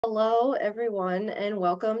Hello, everyone, and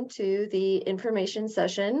welcome to the information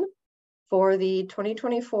session for the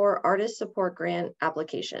 2024 Artist Support Grant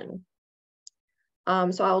application.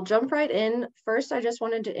 So I'll jump right in. First, I just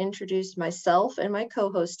wanted to introduce myself and my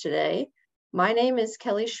co-host today. My name is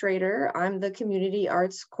Kelly Schrader. I'm the Community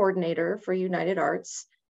Arts Coordinator for United Arts,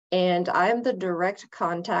 and I'm the direct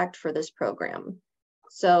contact for this program.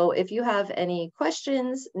 So if you have any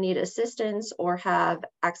questions, need assistance, or have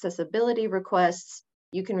accessibility requests,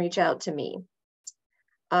 you can reach out to me.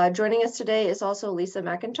 Joining us today is also Lisa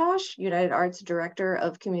McIntosh, United Arts Director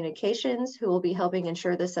of Communications, who will be helping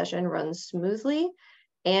ensure the session runs smoothly,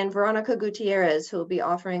 and Veronica Gutierrez, who will be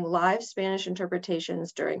offering live Spanish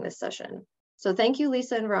interpretations during this session. So thank you,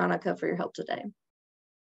 Lisa and Veronica, for your help today.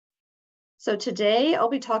 So today I'll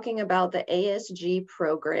be talking about the ASG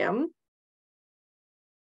program,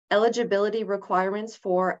 eligibility requirements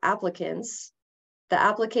for applicants, the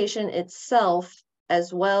application itself,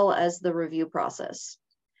 as well as the review process.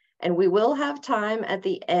 And we will have time at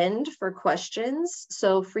the end for questions.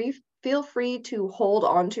 So feel free to hold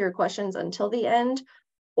on to your questions until the end,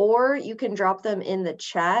 or you can drop them in the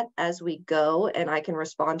chat as we go and I can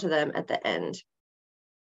respond to them at the end.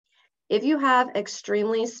 If you have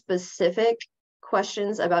extremely specific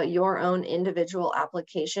questions about your own individual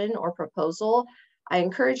application or proposal, I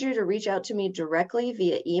encourage you to reach out to me directly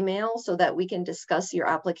via email so that we can discuss your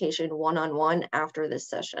application one-on-one after this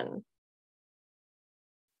session.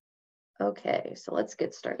 Okay, so let's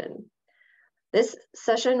get started. This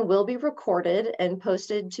session will be recorded and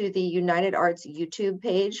posted to the United Arts YouTube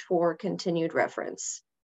page for continued reference.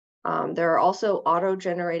 There are also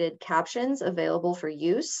auto-generated captions available for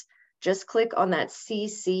use. Just click on that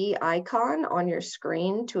CC icon on your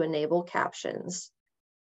screen to enable captions.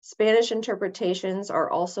 Spanish interpretations are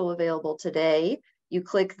also available today. You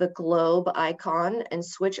click the globe icon and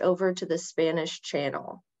switch over to the Spanish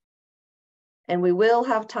channel. And we will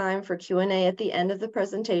have time for Q&A at the end of the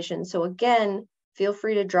presentation. So again, feel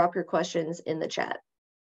free to drop your questions in the chat.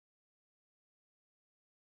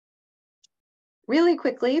 Really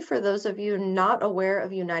quickly, for those of you not aware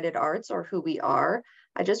of United Arts or who we are,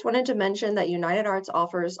 I just wanted to mention that United Arts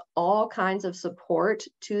offers all kinds of support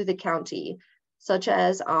to the county, such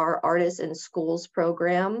as our Artists in Schools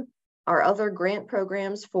program, our other grant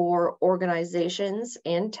programs for organizations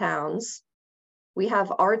and towns. We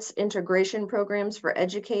have arts integration programs for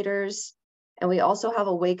educators, and we also have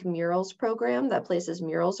a Wake Murals program that places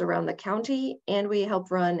murals around the county, and we help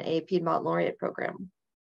run a Piedmont Laureate program.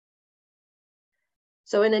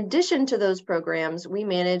 So in addition to those programs, we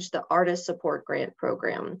manage the Artist Support Grant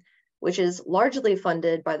program, which is largely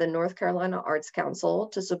funded by the North Carolina Arts Council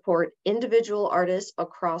to support individual artists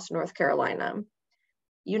across North Carolina.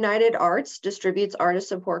 United Arts distributes artist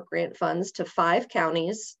support grant funds to 5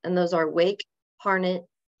 counties, and those are Wake, Harnett,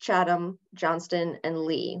 Chatham, Johnston, and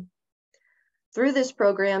Lee. Through this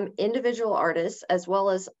program, individual artists, as well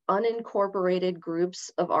as unincorporated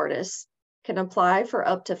groups of artists, can apply for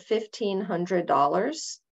up to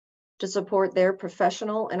 $1,500 to support their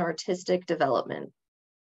professional and artistic development.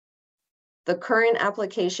 The current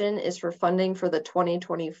application is for funding for the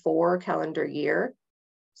 2024 calendar year.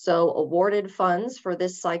 So awarded funds for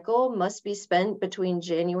this cycle must be spent between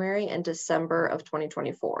January and December of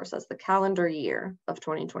 2024. So that's the calendar year of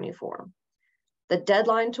 2024. The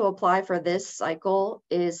deadline to apply for this cycle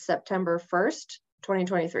is September 1st,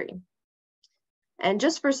 2023. And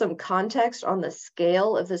just for some context on the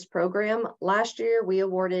scale of this program, last year we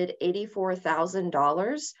awarded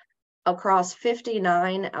 $84,000 across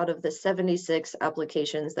 59 out of the 76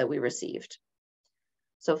 applications that we received.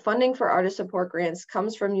 So funding for artist support grants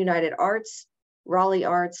comes from United Arts, Raleigh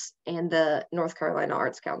Arts, and the North Carolina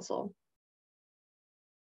Arts Council.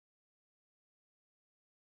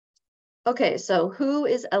 Okay, so who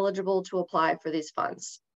is eligible to apply for these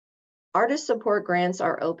funds? Artist support grants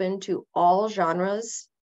are open to all genres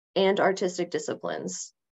and artistic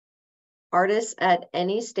disciplines. Artists at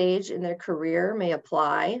any stage in their career may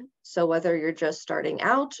apply. So whether you're just starting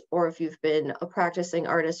out or if you've been a practicing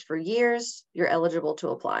artist for years, you're eligible to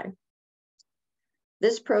apply.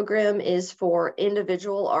 This program is for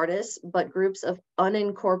individual artists, but groups of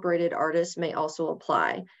unincorporated artists may also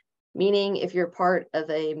apply. Meaning if you're part of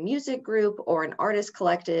a music group or an artist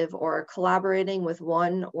collective or collaborating with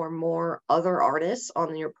one or more other artists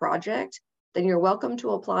on your project, then you're welcome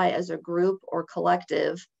to apply as a group or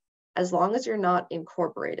collective as long as you're not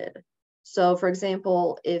incorporated. So for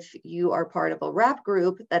example, if you are part of a rap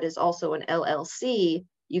group that is also an LLC,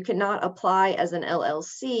 you cannot apply as an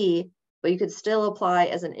LLC, but you could still apply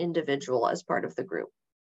as an individual as part of the group.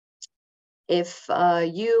 If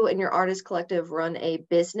you and your artist collective run a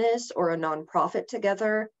business or a nonprofit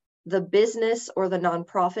together, the business or the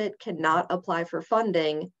nonprofit cannot apply for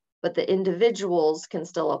funding, but the individuals can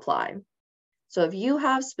still apply. So if you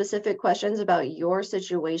have specific questions about your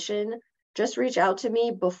situation, just reach out to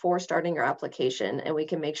me before starting your application and we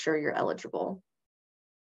can make sure you're eligible.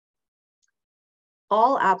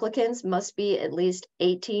 All applicants must be at least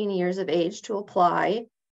 18 years of age to apply,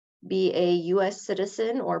 be a U.S.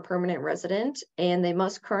 citizen or permanent resident, and they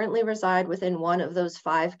must currently reside within one of those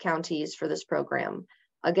 5 counties for this program.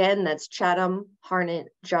 Again, that's Chatham, Harnett,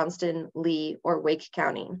 Johnston, Lee, or Wake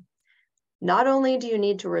County. Not only do you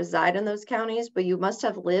need to reside in those counties, but you must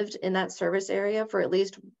have lived in that service area for at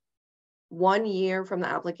least 1 year from the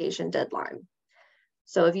application deadline.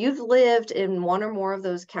 So if you've lived in one or more of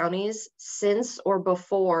those counties since or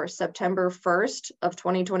before September 1st of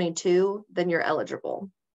 2022, then you're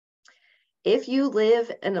eligible. If you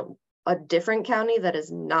live in a different county that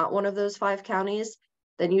is not one of those 5 counties,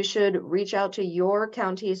 then you should reach out to your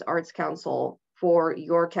county's Arts Council for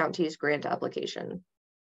your county's grant application.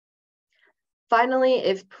 Finally,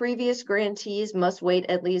 if previous grantees must wait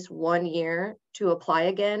at least 1 year to apply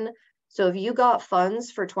again, so if you got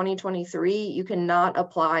funds for 2023, you cannot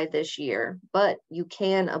apply this year, but you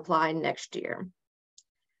can apply next year.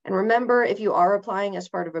 And remember, if you are applying as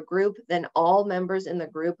part of a group, then all members in the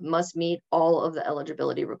group must meet all of the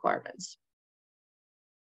eligibility requirements.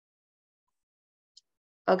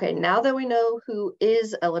 Okay, now that we know who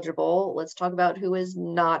is eligible, let's talk about who is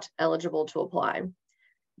not eligible to apply.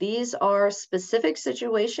 These are specific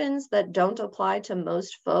situations that don't apply to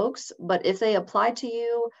most folks, but if they apply to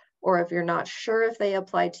you, or if you're not sure if they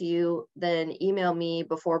apply to you, then email me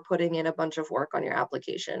before putting in a bunch of work on your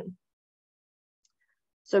application.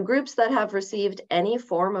 So groups that have received any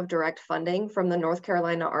form of direct funding from the North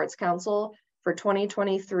Carolina Arts Council for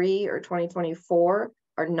 2023 or 2024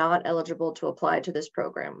 are not eligible to apply to this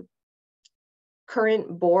program.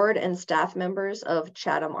 Current board and staff members of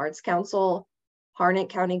Chatham Arts Council, Harnett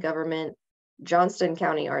County Government, Johnston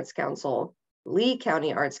County Arts Council, Lee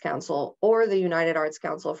County Arts Council, or the United Arts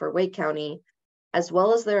Council for Wake County, as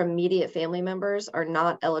well as their immediate family members, are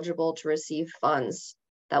not eligible to receive funds.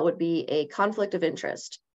 That would be a conflict of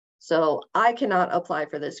interest. So I cannot apply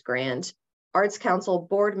for this grant. Arts Council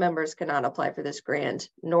board members cannot apply for this grant,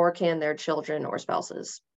 nor can their children or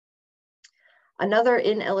spouses. Another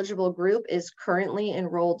ineligible group is currently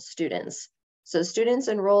enrolled students. So students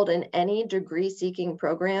enrolled in any degree-seeking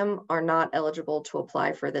program are not eligible to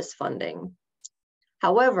apply for this funding.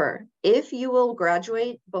 However, if you will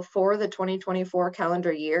graduate before the 2024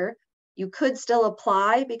 calendar year, you could still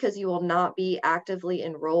apply because you will not be actively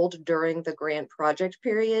enrolled during the grant project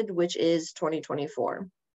period, which is 2024.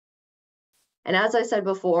 And as I said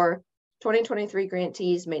before, 2023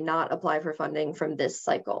 grantees may not apply for funding from this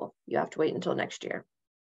cycle. You have to wait until next year.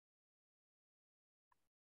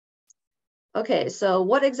 Okay, so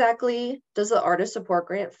what exactly does the Artist Support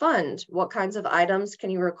Grant fund? What kinds of items can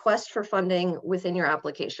you request for funding within your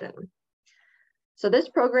application? So this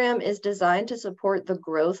program is designed to support the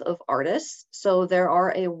growth of artists. So there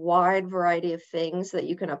are a wide variety of things that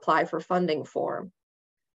you can apply for funding for.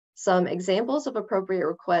 Some examples of appropriate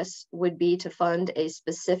requests would be to fund a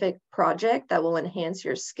specific project that will enhance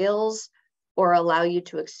your skills or allow you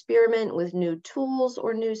to experiment with new tools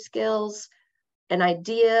or new skills, an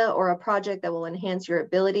idea or a project that will enhance your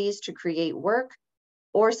abilities to create work,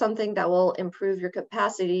 or something that will improve your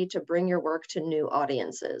capacity to bring your work to new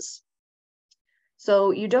audiences.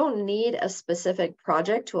 So you don't need a specific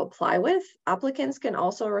project to apply with. Applicants can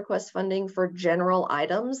also request funding for general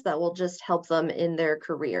items that will just help them in their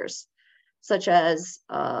careers, such as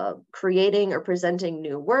creating or presenting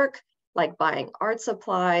new work, like buying art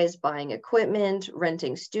supplies, buying equipment,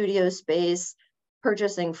 renting studio space,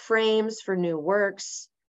 purchasing frames for new works.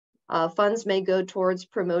 Funds may go towards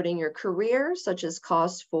promoting your career, such as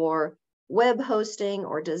costs for web hosting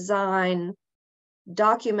or design,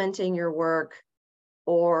 documenting your work,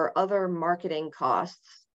 or other marketing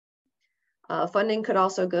costs. Funding could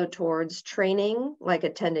also go towards training, like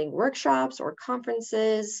attending workshops or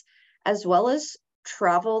conferences, as well as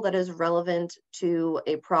travel that is relevant to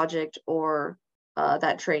a project or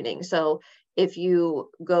that training. So if you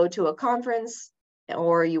go to a conference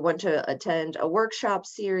or you want to attend a workshop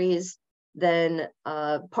series, then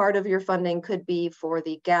part of your funding could be for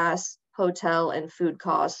the gas, hotel, and food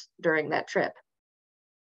costs during that trip.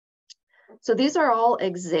 So these are all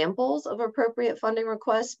examples of appropriate funding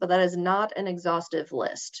requests, but that is not an exhaustive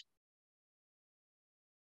list.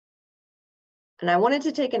 And I wanted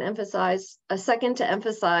to take a second to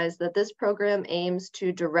emphasize that this program aims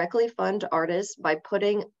to directly fund artists by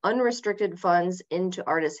putting unrestricted funds into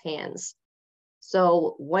artists' hands.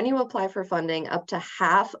 So when you apply for funding, up to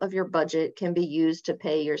half of your budget can be used to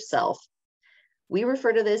pay yourself. We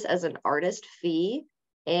refer to this as an artist fee,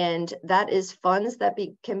 and that is funds that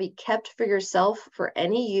can be kept for yourself for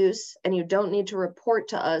any use, and you don't need to report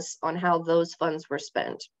to us on how those funds were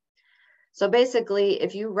spent. So basically,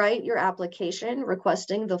 if you write your application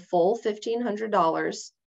requesting the full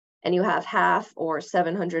 $1,500 and you have half or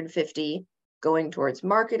 $750 going towards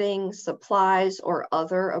marketing, supplies, or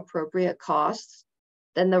other appropriate costs,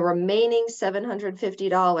 then the remaining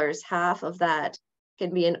 $750, half of that,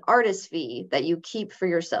 can be an artist fee that you keep for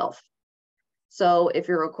yourself. So if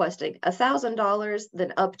you're requesting $1,000,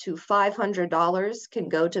 then up to $500 can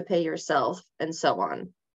go to pay yourself, and so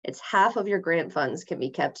on. It's half of your grant funds can be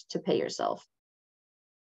kept to pay yourself.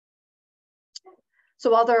 So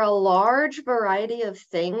while there are a large variety of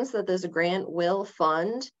things that this grant will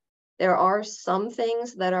fund, there are some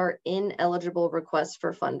things that are ineligible requests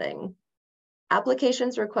for funding.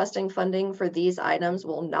 Applications requesting funding for these items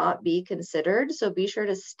will not be considered, so be sure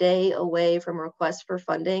to stay away from requests for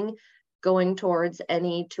funding going towards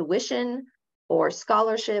any tuition or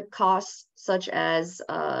scholarship costs, such as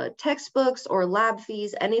textbooks or lab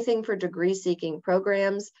fees, anything for degree-seeking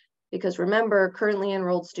programs, because remember, currently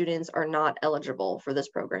enrolled students are not eligible for this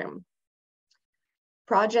program.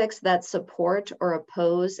 Projects that support or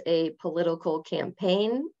oppose a political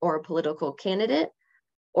campaign or a political candidate,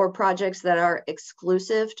 or projects that are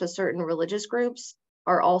exclusive to certain religious groups,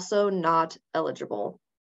 are also not eligible.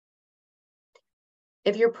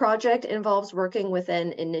 If your project involves working with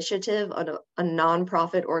an initiative on a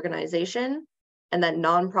nonprofit organization, and that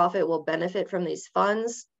nonprofit will benefit from these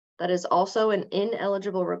funds, that is also an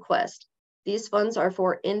ineligible request. These funds are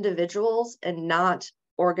for individuals and not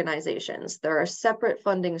organizations. There are separate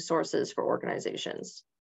funding sources for organizations.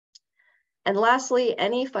 And lastly,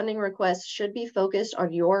 any funding request should be focused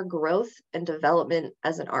on your growth and development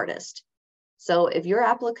as an artist. So if your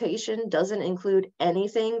application doesn't include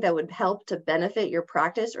anything that would help to benefit your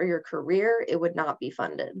practice or your career, it would not be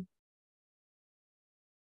funded.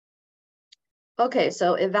 Okay,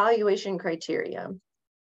 so evaluation criteria.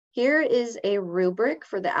 Here is a rubric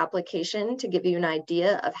for the application to give you an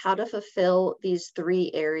idea of how to fulfill these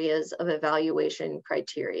 3 areas of evaluation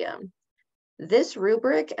criteria. This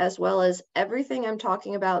rubric, as well as everything I'm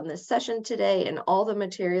talking about in this session today and all the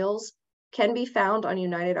materials, can be found on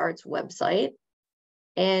United Arts' website.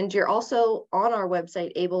 And you're also on our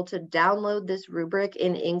website able to download this rubric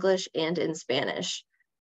in English and in Spanish.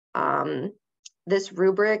 This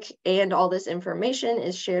rubric and all this information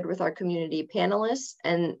is shared with our community panelists,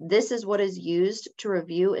 and this is what is used to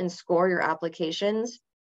review and score your applications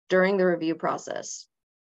during the review process.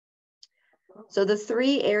 So the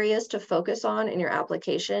 3 areas to focus on in your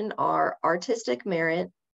application are artistic merit,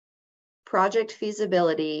 project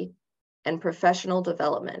feasibility, and professional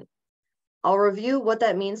development. I'll review what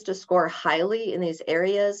that means to score highly in these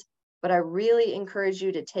areas, but I really encourage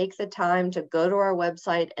you to take the time to go to our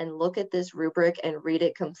website and look at this rubric and read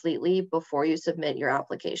it completely before you submit your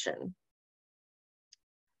application.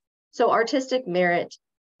 So artistic merit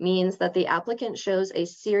means that the applicant shows a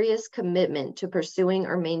serious commitment to pursuing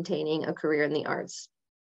or maintaining a career in the arts.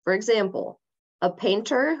 For example, a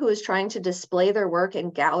painter who is trying to display their work in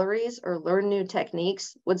galleries or learn new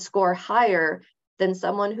techniques would score higher than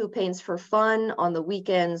someone who paints for fun on the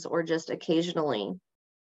weekends or just occasionally.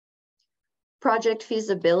 Project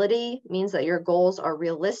feasibility means that your goals are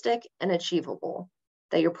realistic and achievable,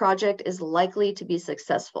 that your project is likely to be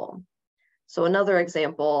successful. So another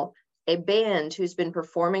example, a band who's been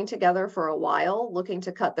performing together for a while, looking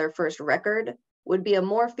to cut their first record, would be a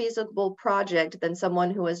more feasible project than someone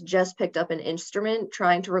who has just picked up an instrument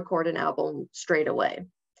trying to record an album straight away.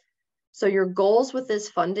 So your goals with this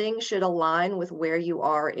funding should align with where you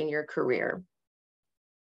are in your career.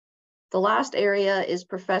 The last area is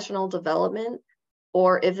professional development,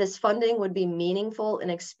 or if this funding would be meaningful in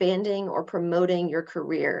expanding or promoting your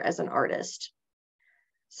career as an artist.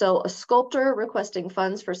 So a sculptor requesting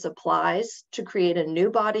funds for supplies to create a new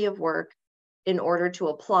body of work in order to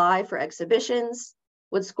apply for exhibitions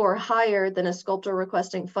would score higher than a sculptor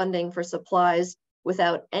requesting funding for supplies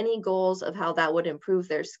without any goals of how that would improve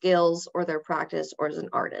their skills or their practice or as an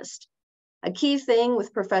artist. A key thing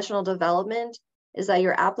with professional development is that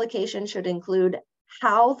your application should include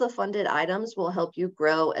how the funded items will help you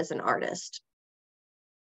grow as an artist.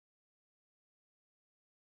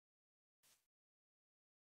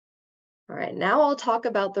 All right, now I'll talk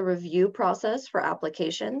about the review process for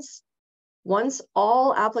applications. Once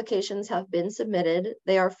all applications have been submitted,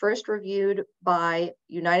 they are first reviewed by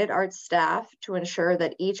United Arts staff to ensure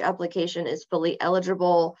that each application is fully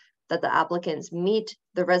eligible, that the applicants meet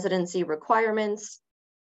the residency requirements,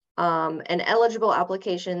 and eligible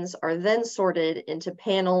applications are then sorted into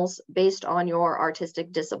panels based on your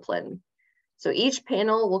artistic discipline. So each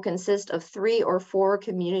panel will consist of 3 or 4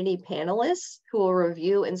 community panelists who will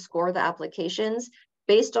review and score the applications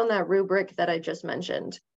based on that rubric that I just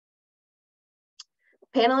mentioned.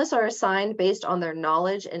 Panelists are assigned based on their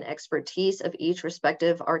knowledge and expertise of each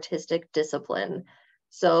respective artistic discipline.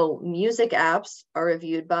 So music apps are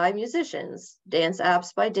reviewed by musicians, dance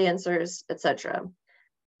apps by dancers, etc.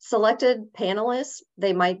 Selected panelists,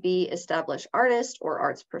 they might be established artists or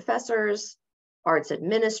arts professors, arts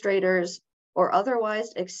administrators, or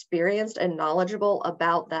otherwise experienced and knowledgeable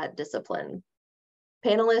about that discipline.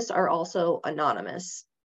 Panelists are also anonymous.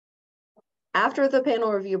 After the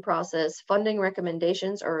panel review process, funding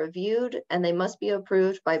recommendations are reviewed and they must be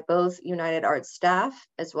approved by both United Arts staff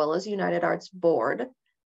as well as United Arts board.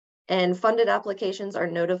 And funded applications are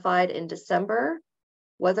notified in December,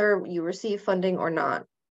 whether you receive funding or not.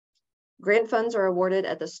 Grant funds are awarded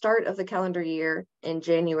at the start of the calendar year in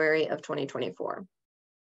January of 2024.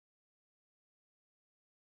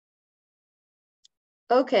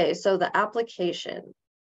 Okay, so the application.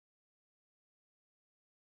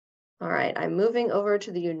 All right, I'm moving over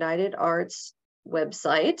to the United Arts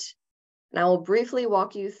website, and I will briefly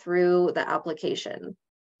walk you through the application.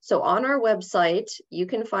 So on our website, you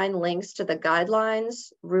can find links to the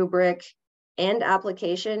guidelines, rubric, and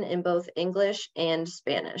application in both English and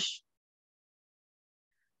Spanish.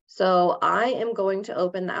 So I am going to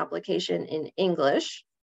open the application in English,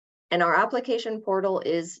 and our application portal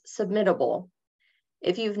is submittable.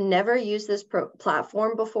 If you've never used this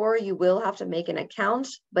platform before, you will have to make an account,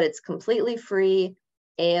 but it's completely free.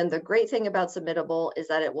 And the great thing about Submittable is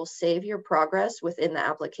that it will save your progress within the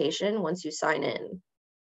application once you sign in.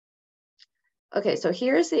 Okay, so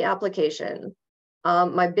here's the application.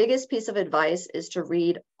 My biggest piece of advice is to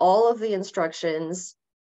read all of the instructions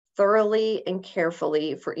thoroughly and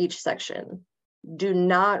carefully for each section. Do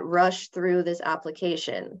not rush through this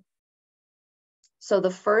application. So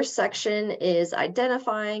the first section is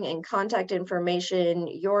identifying and contact information,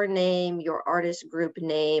 your name, your artist group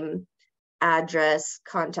name, address,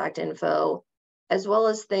 contact info, as well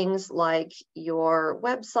as things like your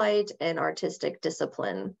website and artistic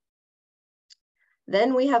discipline.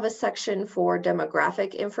 Then we have a section for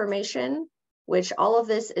demographic information, which all of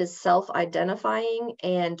this is self-identifying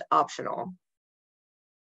and optional.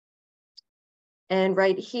 And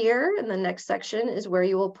right here in the next section is where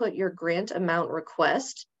you will put your grant amount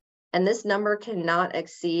request, and this number cannot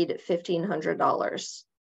exceed $1,500.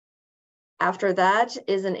 After that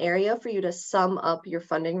is an area for you to sum up your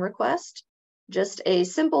funding request, just a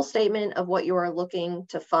simple statement of what you are looking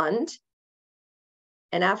to fund.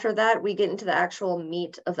 And after that, we get into the actual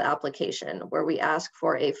meat of the application, where we ask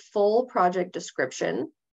for a full project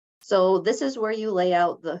description. So this is where you lay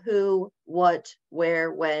out the who, what,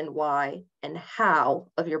 where, when, why, and how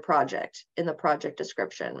of your project in the project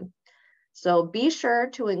description. So be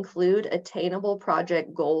sure to include attainable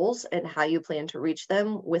project goals and how you plan to reach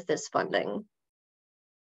them with this funding.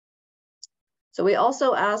 So we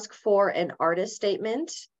also ask for an artist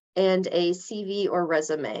statement and a CV or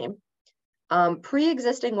resume.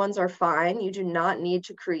 Pre-existing ones are fine. You do not need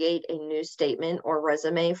to create a new statement or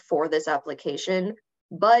resume for this application.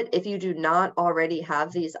 But if you do not already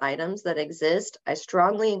have these items that exist, I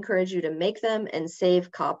strongly encourage you to make them and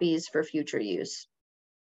save copies for future use.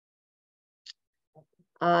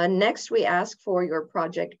 Next, we ask for your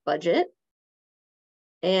project budget.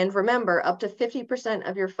 And remember, up to 50%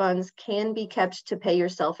 of your funds can be kept to pay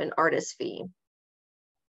yourself an artist fee.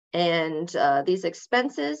 And these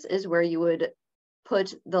expenses is where you would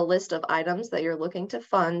put the list of items that you're looking to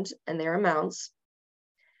fund and their amounts.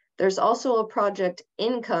 There's also a project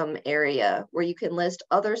income area where you can list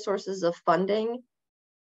other sources of funding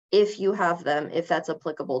if you have them, if that's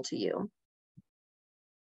applicable to you.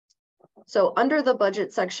 So under the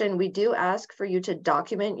budget section, we do ask for you to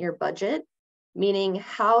document your budget, meaning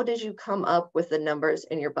how did you come up with the numbers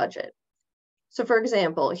in your budget? So for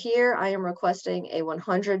example, here I am requesting a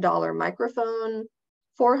 $100 microphone,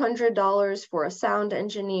 $400 for a sound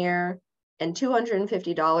engineer, and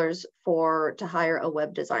 $250 to hire a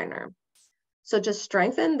web designer. So to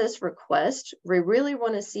strengthen this request, we really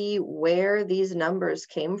want to see where these numbers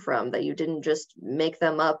came from, that you didn't just make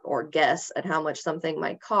them up or guess at how much something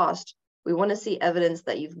might cost. We want to see evidence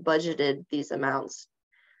that you've budgeted these amounts.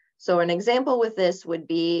 So an example with this would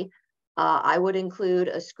be I would include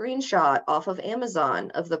a screenshot off of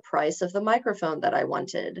Amazon of the price of the microphone that I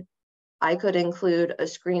wanted. I could include a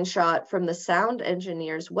screenshot from the sound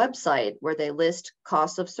engineer's website where they list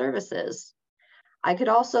costs of services. I could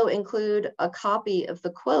also include a copy of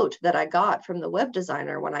the quote that I got from the web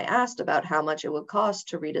designer when I asked about how much it would cost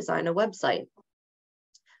to redesign a website.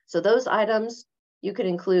 So those items you could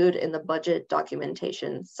include in the budget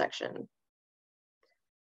documentation section.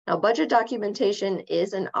 Now, budget documentation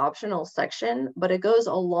is an optional section, but it goes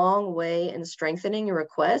a long way in strengthening your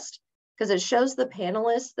request because it shows the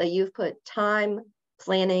panelists that you've put time,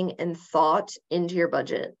 planning, and thought into your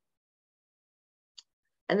budget.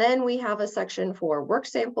 And then we have a section for work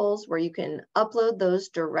samples where you can upload those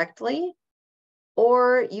directly,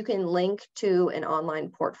 or you can link to an online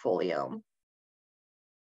portfolio.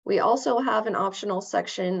 We also have an optional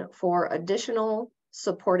section for additional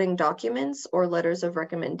supporting documents or letters of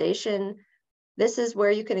recommendation. This is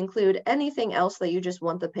where you can include anything else that you just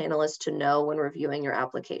want the panelists to know when reviewing your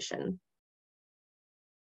application.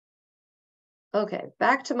 Okay,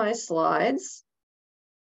 back to my slides.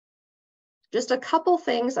 Just a couple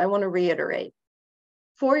things I want to reiterate.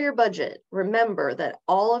 For your budget, remember that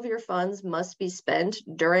all of your funds must be spent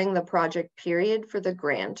during the project period for the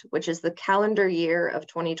grant, which is the calendar year of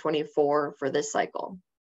 2024 for this cycle.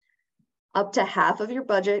 Up to half of your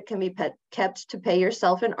budget can be kept to pay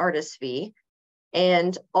yourself an artist fee,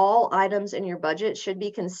 and all items in your budget should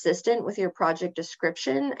be consistent with your project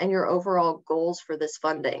description and your overall goals for this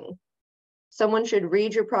funding. Someone should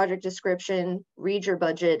read your project description, read your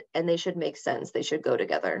budget, and they should make sense. They should go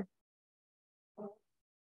together.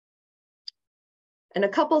 And a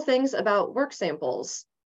couple things about work samples.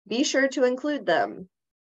 Be sure to include them.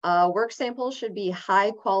 Work samples should be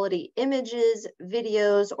high quality images,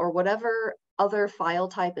 videos, or whatever other file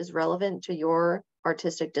type is relevant to your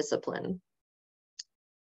artistic discipline.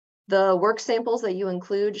 The work samples that you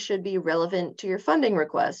include should be relevant to your funding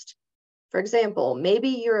request. For example,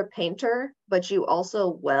 maybe you're a painter, but you also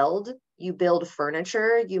weld, you build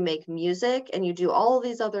furniture, you make music, and you do all of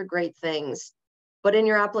these other great things. But in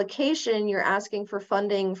your application, you're asking for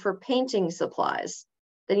funding for painting supplies.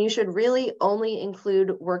 Then you should really only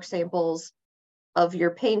include work samples of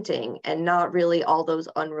your painting and not really all those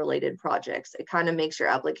unrelated projects. It kind of makes your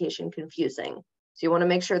application confusing. So you want to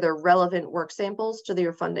make sure they're relevant work samples to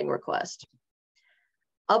your funding request.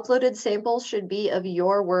 Uploaded samples should be of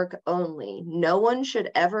your work only. No one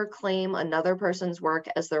should ever claim another person's work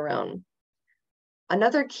as their own.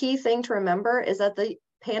 Another key thing to remember is that the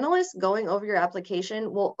panelists going over your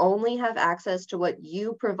application will only have access to what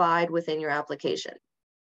you provide within your application.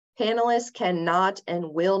 Panelists cannot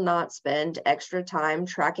and will not spend extra time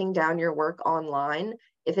tracking down your work online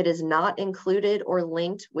if it is not included or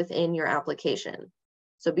linked within your application.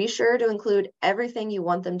 So be sure to include everything you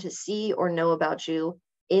want them to see or know about you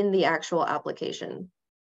in the actual application.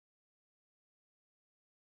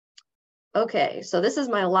 Okay, so this is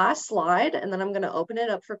my last slide, and then I'm going to open it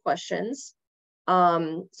up for questions.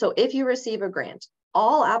 So if you receive a grant,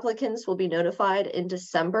 all applicants will be notified in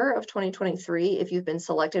December of 2023 if you've been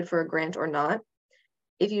selected for a grant or not.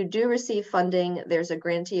 If you do receive funding, there's a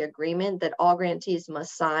grantee agreement that all grantees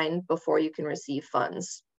must sign before you can receive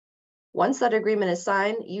funds. Once that agreement is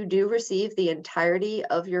signed, you do receive the entirety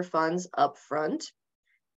of your funds up front.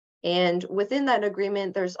 And within that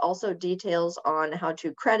agreement, there's also details on how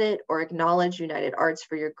to credit or acknowledge United Arts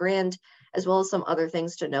for your grant, as well as some other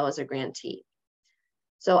things to know as a grantee.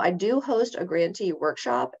 So I do host a grantee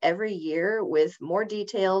workshop every year with more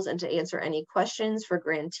details and to answer any questions for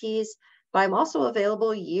grantees, but I'm also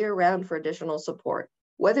available year-round for additional support.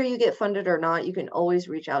 Whether you get funded or not, you can always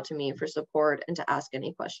reach out to me for support and to ask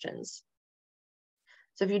any questions.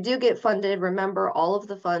 So if you do get funded, remember all of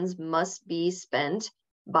the funds must be spent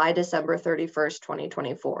by December 31st,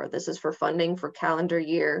 2024. This is for funding for calendar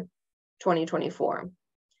year 2024.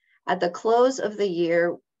 At the close of the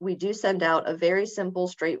year, we do send out a very simple,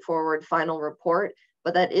 straightforward final report,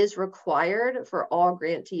 but that is required for all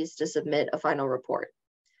grantees to submit a final report.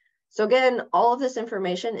 So again, all of this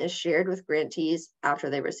information is shared with grantees after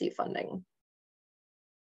they receive funding.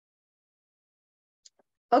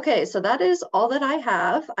 Okay, so that is all that I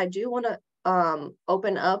have. I do want to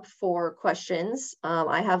open up for questions.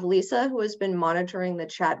 I have Lisa, who has been monitoring the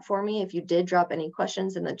chat for me. If you did drop any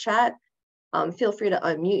questions in the chat, feel free to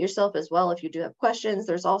unmute yourself as well if you do have questions.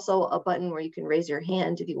 There's also a button where you can raise your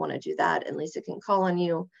hand if you want to do that, and Lisa can call on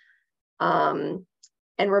you.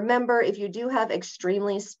 And remember, if you do have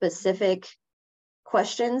extremely specific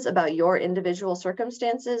questions about your individual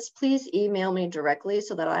circumstances, please email me directly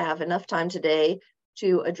so that I have enough time today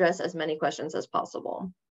to address as many questions as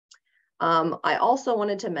possible. I also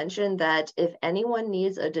wanted to mention that if anyone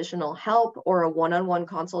needs additional help or a one-on-one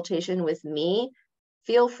consultation with me,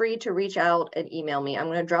 feel free to reach out and email me. I'm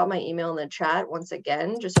going to drop my email in the chat once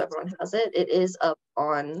again, just so everyone has it. It is up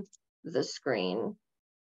on the screen.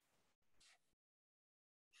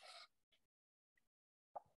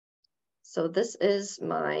 So this is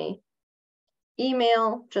my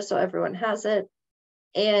email, just so everyone has it.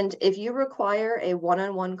 And if you require a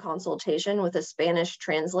one-on-one consultation with a Spanish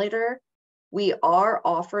translator, we are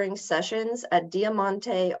offering sessions at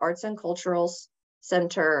Diamante Arts and Cultural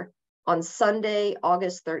Center on Sunday,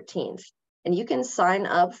 August 13th. And you can sign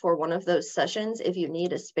up for one of those sessions if you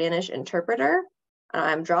need a Spanish interpreter.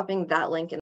 I'm dropping that link in